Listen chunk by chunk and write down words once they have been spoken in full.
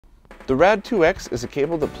The RAD2x is a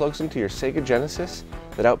cable that plugs into your Sega Genesis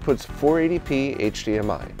that outputs 480p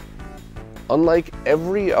HDMI. Unlike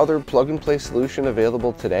every other plug-and-play solution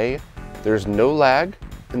available today, there's no lag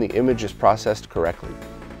and the image is processed correctly.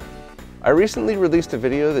 I recently released a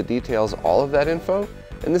video that details all of that info,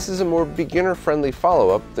 and this is a more beginner-friendly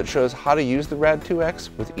follow-up that shows how to use the RAD2x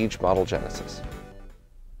with each model Genesis.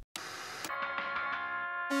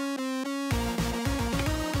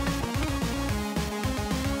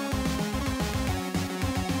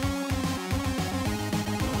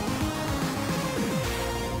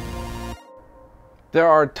 There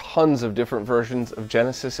are tons of different versions of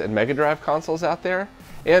Genesis and Mega Drive consoles out there,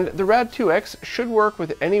 and the RAD2x should work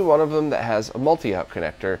with any one of them that has a multi-out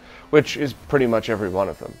connector, which is pretty much every one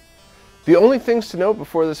of them. The only things to note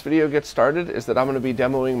before this video gets started is that I'm going to be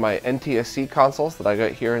demoing my NTSC consoles that I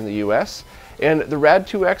got here in the US, and the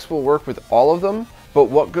RAD2x will work with all of them, but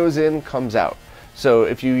what goes in comes out. So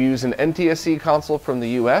if you use an NTSC console from the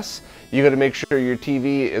US, you got to make sure your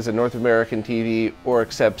TV is a North American TV or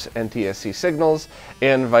accepts NTSC signals,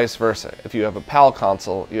 and vice versa. If you have a PAL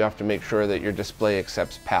console, you have to make sure that your display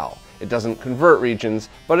accepts PAL. It doesn't convert regions,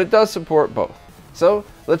 but it does support both. So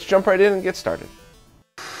let's jump right in and get started.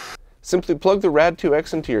 Simply plug the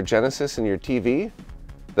RAD2x into your Genesis and your TV,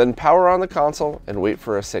 then power on the console and wait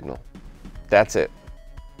for a signal. That's it.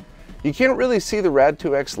 You can't really see the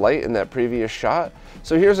RAD2x light in that previous shot,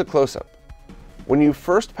 so here's a close-up. When you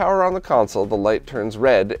first power on the console, the light turns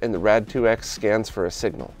red and the RAD2x scans for a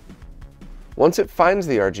signal. Once it finds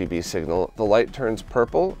the RGB signal, the light turns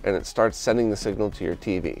purple and it starts sending the signal to your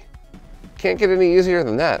TV. Can't get any easier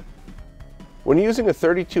than that. When using a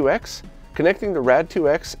 32X, connecting the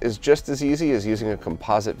RAD2x is just as easy as using a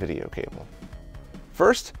composite video cable.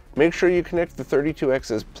 First, make sure you connect the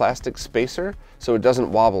 32X's plastic spacer so it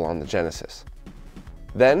doesn't wobble on the Genesis.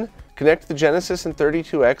 Then, connect the Genesis and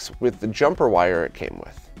 32X with the jumper wire it came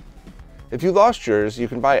with. If you lost yours, you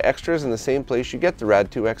can buy extras in the same place you get the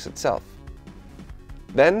RAD2x itself.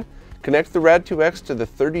 Then, connect the RAD2x to the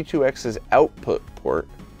 32X's output port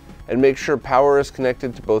and make sure power is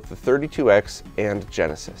connected to both the 32X and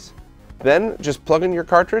Genesis. Then, just plug in your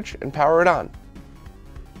cartridge and power it on.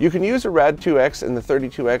 You can use a RAD2x and the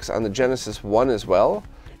 32X on the Genesis 1 as well.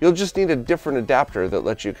 You'll just need a different adapter that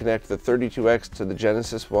lets you connect the 32X to the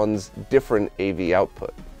Genesis 1's different AV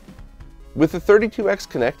output. With the 32X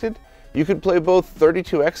connected, you could play both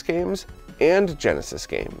 32X games and Genesis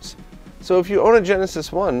games. So if you own a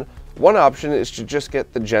Genesis 1, one option is to just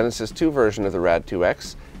get the Genesis 2 version of the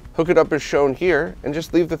RAD2X, hook it up as shown here, and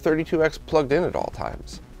just leave the 32X plugged in at all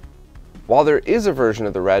times. While there is a version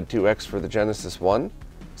of the RAD2X for the Genesis 1,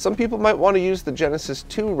 some people might want to use the Genesis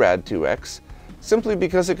 2 RAD2X simply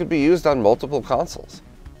because it could be used on multiple consoles.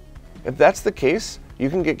 If that's the case, you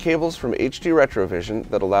can get cables from HD Retrovision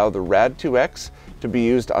that allow the RAD2X to be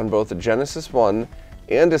used on both a Genesis 1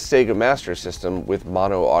 and a Sega Master System with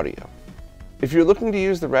mono audio. If you're looking to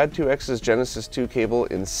use the RAD2X's Genesis 2 cable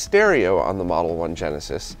in stereo on the Model 1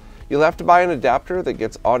 Genesis, you'll have to buy an adapter that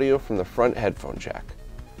gets audio from the front headphone jack.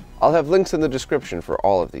 I'll have links in the description for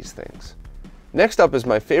all of these things. Next up is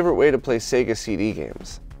my favorite way to play Sega CD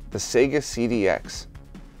games, the Sega CDX.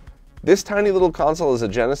 This tiny little console is a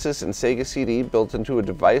Genesis and Sega CD built into a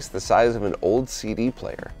device the size of an old CD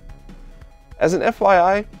player. As an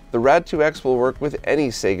FYI, the RAD2X will work with any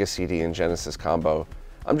Sega CD and Genesis combo.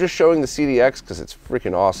 I'm just showing the CDX because it's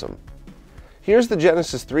freaking awesome. Here's the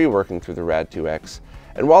Genesis 3 working through the RAD2X,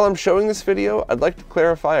 and while I'm showing this video, I'd like to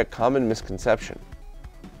clarify a common misconception.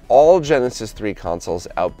 All Genesis 3 consoles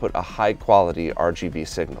output a high-quality RGB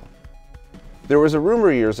signal. There was a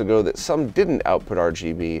rumor years ago that some didn't output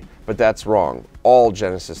RGB, but that's wrong. All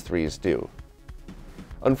Genesis 3s do.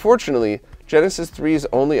 Unfortunately, Genesis 3s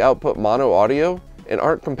only output mono audio and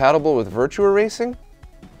aren't compatible with Virtua Racing.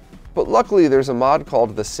 But luckily there's a mod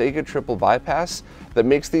called the Sega Triple Bypass that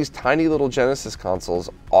makes these tiny little Genesis consoles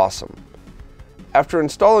awesome. After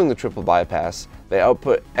installing the Triple Bypass, they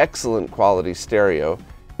output excellent quality stereo,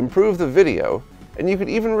 improve the video, and you could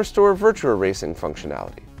even restore Virtua Racing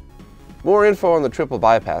functionality. More info on the Triple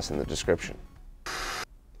Bypass in the description.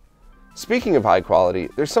 Speaking of high quality,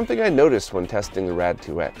 there's something I noticed when testing the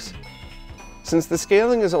RAD2X. Since the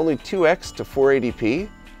scaling is only 2x to 480p,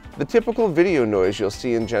 the typical video noise you'll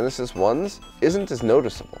see in Genesis 1s isn't as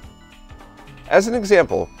noticeable. As an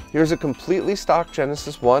example, here's a completely stock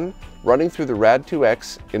Genesis 1 running through the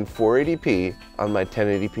RAD2X in 480p on my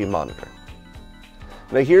 1080p monitor.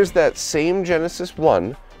 Now here's that same Genesis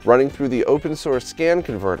 1 running through the open source scan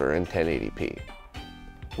converter in 1080p.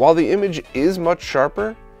 While the image is much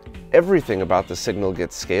sharper, everything about the signal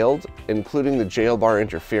gets scaled, including the jailbar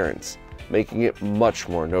interference, making it much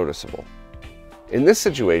more noticeable. In this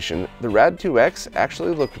situation, the RAD2X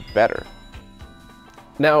actually looked better.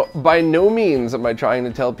 Now, by no means am I trying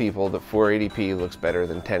to tell people that 480p looks better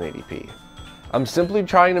than 1080p. I'm simply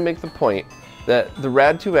trying to make the point that the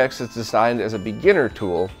RAD2X is designed as a beginner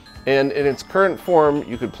tool, and in its current form,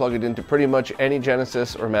 you could plug it into pretty much any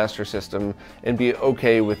Genesis or Master System and be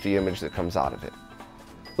okay with the image that comes out of it.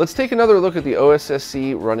 Let's take another look at the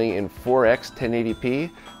OSSC running in 4x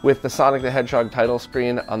 1080p with the Sonic the Hedgehog title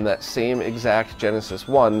screen on that same exact Genesis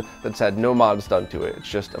 1 that's had no mods done to it. It's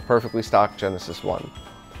just a perfectly stock Genesis 1.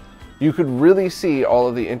 You could really see all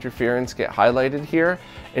of the interference get highlighted here,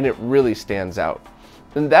 and it really stands out.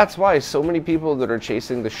 And that's why so many people that are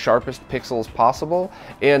chasing the sharpest pixels possible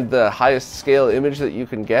and the highest scale image that you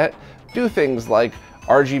can get do things like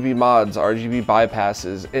RGB mods, RGB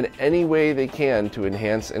bypasses, in any way they can to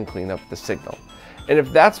enhance and clean up the signal. And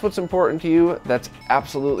if that's what's important to you, that's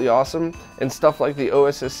absolutely awesome, and stuff like the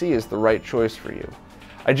OSSC is the right choice for you.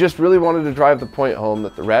 I just really wanted to drive the point home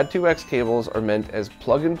that the RAD2X cables are meant as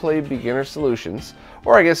plug-and-play beginner solutions,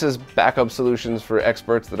 or I guess as backup solutions for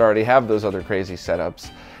experts that already have those other crazy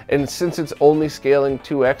setups. And since it's only scaling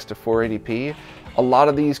 2x to 480p, a lot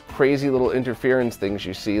of these crazy little interference things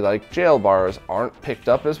you see, like jailbars, aren't picked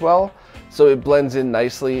up as well, so it blends in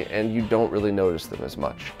nicely and you don't really notice them as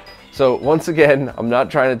much. So once again, I'm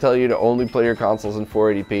not trying to tell you to only play your consoles in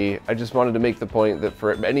 480p. I just wanted to make the point that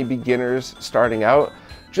for any beginners starting out,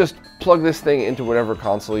 just plug this thing into whatever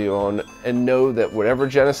console you own and know that whatever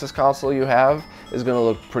Genesis console you have is going to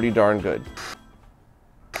look pretty darn good.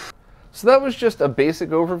 So that was just a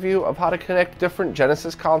basic overview of how to connect different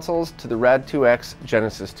Genesis consoles to the RAD2X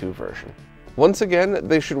Genesis 2 version. Once again,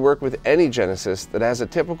 they should work with any Genesis that has a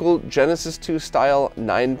typical Genesis 2 style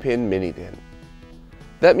 9-pin mini DIN.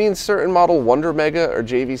 That means certain model Wonder Mega or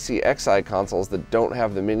JVC Xi consoles that don't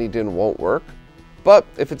have the mini DIN won't work, but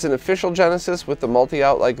if it's an official Genesis with the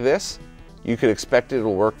multi-out like this, you could expect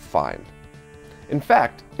it'll work fine. In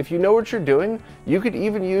fact, if you know what you're doing, you could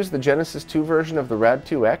even use the Genesis 2 version of the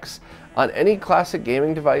RAD2X on any classic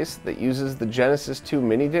gaming device that uses the Genesis 2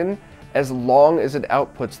 mini DIN as long as it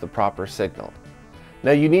outputs the proper signal.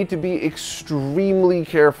 Now you need to be extremely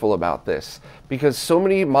careful about this because so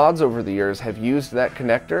many mods over the years have used that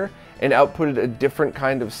connector and outputted a different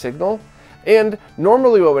kind of signal. And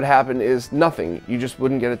normally what would happen is nothing, you just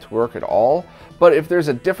wouldn't get it to work at all. But if there's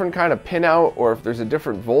a different kind of pinout or if there's a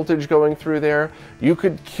different voltage going through there, you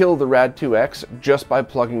could kill the RAD2X just by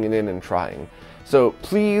plugging it in and trying. So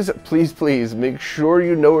please, please, please make sure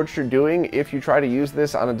you know what you're doing if you try to use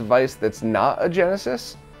this on a device that's not a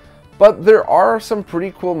Genesis. But there are some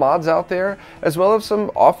pretty cool mods out there, as well as some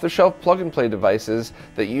off-the-shelf plug-and-play devices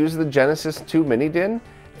that use the Genesis 2 mini DIN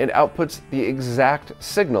and outputs the exact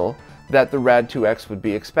signal that the RAD2X would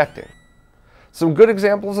be expecting. Some good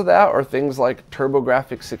examples of that are things like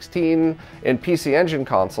TurboGrafx-16 and PC Engine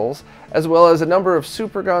consoles, as well as a number of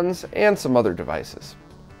Superguns and some other devices.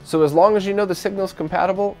 So as long as you know the signal's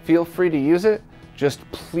compatible, feel free to use it. Just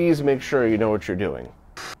please make sure you know what you're doing.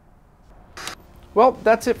 Well,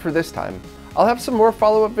 that's it for this time. I'll have some more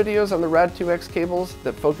follow-up videos on the RAD2X cables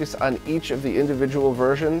that focus on each of the individual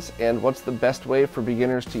versions and what's the best way for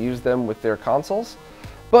beginners to use them with their consoles.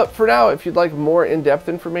 But for now, if you'd like more in-depth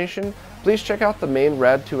information, please check out the main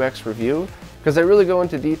RAD2X review, because I really go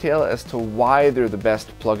into detail as to why they're the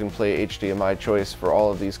best plug-and-play HDMI choice for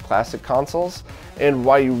all of these classic consoles, and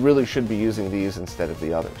why you really should be using these instead of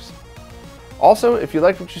the others. Also, if you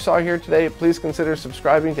liked what you saw here today, please consider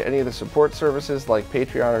subscribing to any of the support services like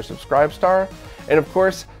Patreon or Subscribestar. And of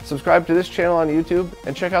course, subscribe to this channel on YouTube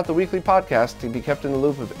and check out the weekly podcast to be kept in the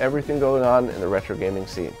loop of everything going on in the retro gaming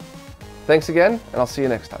scene. Thanks again, and I'll see you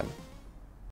next time.